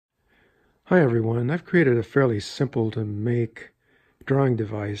Hi everyone, I've created a fairly simple to make drawing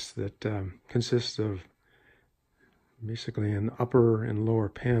device that consists of basically an upper and lower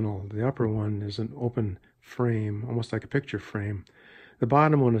panel. The upper one is an open frame, almost like a picture frame. The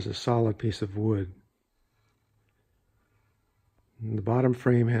bottom one is a solid piece of wood. And the bottom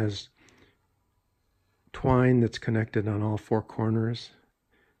frame has twine that's connected on all four corners,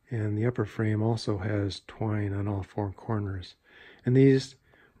 and the upper frame also has twine on all four corners. And these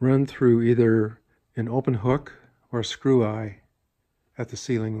run through either an open hook or a screw eye at the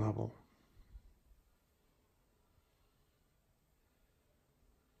ceiling level.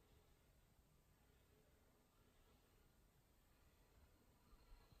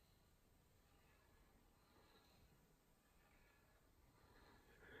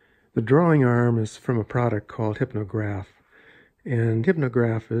 The drawing arm is from a product called Harmonograph, and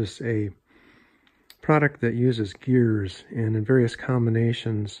Harmonograph is a product that uses gears, and in various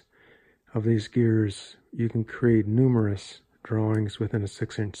combinations of these gears you can create numerous drawings within a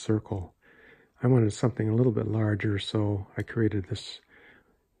 6-inch circle. I wanted something a little bit larger, so I created this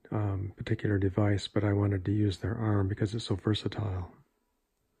particular device, but I wanted to use their arm because it's so versatile.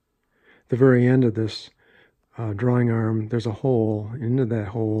 At the very end of this drawing arm, there's a hole. Into that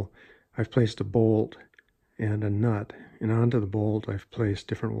hole I've placed a bolt and a nut, and onto the bolt I've placed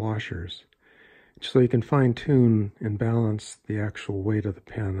different washers, so you can fine-tune and balance the actual weight of the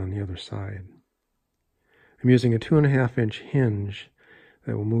pen on the other side. I'm using a 2.5-inch hinge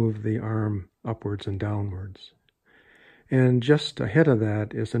that will move the arm upwards and downwards. And just ahead of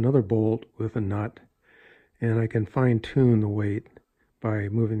that is another bolt with a nut, and I can fine-tune the weight by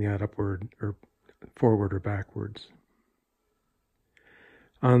moving that upward or forward or backwards.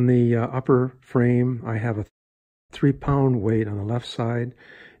 On the upper frame, I have a 3-pound weight on the left side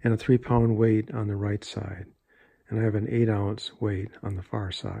and a 3-pound weight on the right side, and I have an 8-ounce weight on the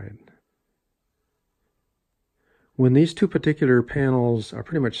far side. When these two particular panels are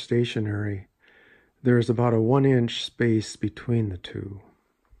pretty much stationary, there's about a 1-inch space between the two.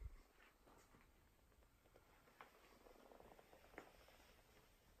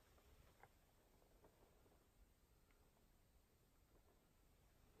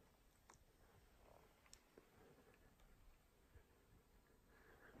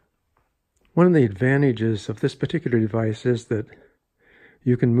 One of the advantages of this particular device is that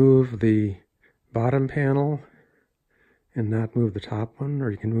you can move the bottom panel and not move the top one,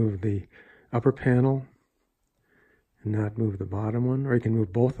 or you can move the upper panel and not move the bottom one, or you can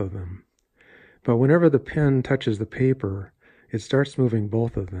move both of them. But whenever the pen touches the paper, it starts moving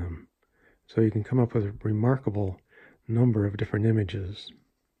both of them. So you can come up with a remarkable number of different images.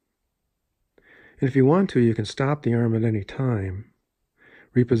 And if you want to, you can stop the arm at any time,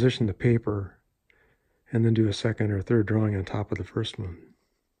 reposition the paper, and then do a second or third drawing on top of the first one.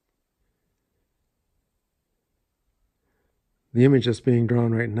 The image that's being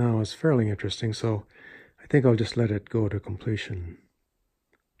drawn right now is fairly interesting, so I think I'll just let it go to completion.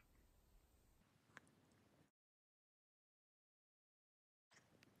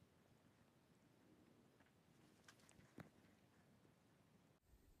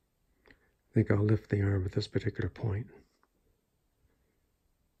 I think I'll lift the arm at this particular point.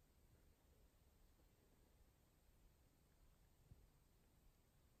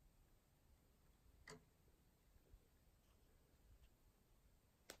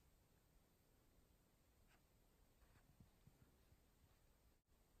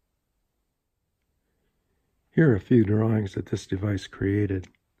 Here are a few drawings that this device created.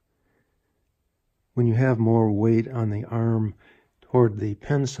 When you have more weight on the arm toward the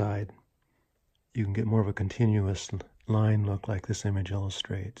pen side, you can get more of a continuous line look like this image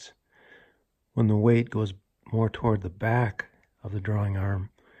illustrates. When the weight goes more toward the back of the drawing arm,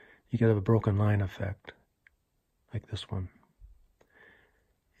 you get a broken line effect like this one.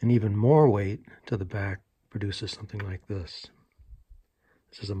 And even more weight to the back produces something like this.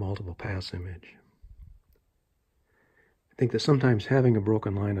 This is a multiple pass image. I think that sometimes having a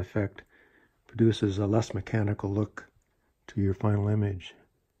broken line effect produces a less mechanical look to your final image.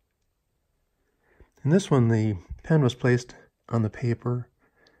 In this one, the pen was placed on the paper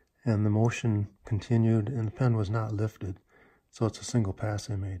and the motion continued and the pen was not lifted, so it's a single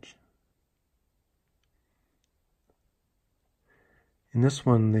pass image. In this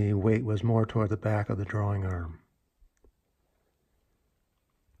one, the weight was more toward the back of the drawing arm.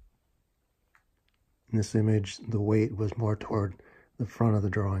 In this image, the weight was more toward the front of the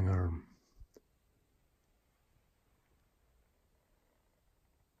drawing arm.